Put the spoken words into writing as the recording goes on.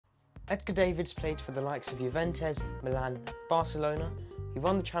Edgar Davids played for the likes of Juventus, Milan, Barcelona. He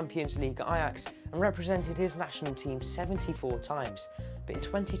won the Champions League at Ajax and represented his national team 74 times. But in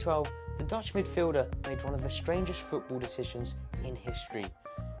 2012, the Dutch midfielder made one of the strangest football decisions in history.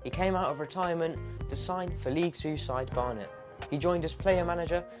 He came out of retirement to sign for League 2 side Barnet. He joined as player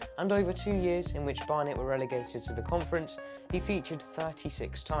manager, and over 2 years in which Barnet were relegated to the conference, he featured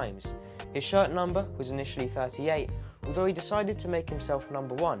 36 times. His shirt number was initially 38, although he decided to make himself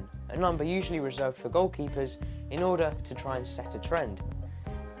number 1, a number usually reserved for goalkeepers, in order to try and set a trend.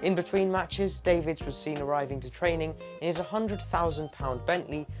 In between matches, Davids was seen arriving to training in his £100,000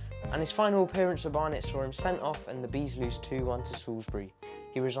 Bentley, and his final appearance for Barnet saw him sent off and the Bees lose 2-1 to Salisbury.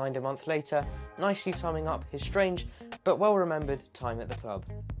 He resigned a month later, nicely summing up his strange but well-remembered time at the club.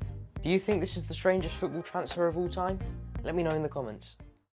 Do you think this is the strangest football transfer of all time? Let me know in the comments.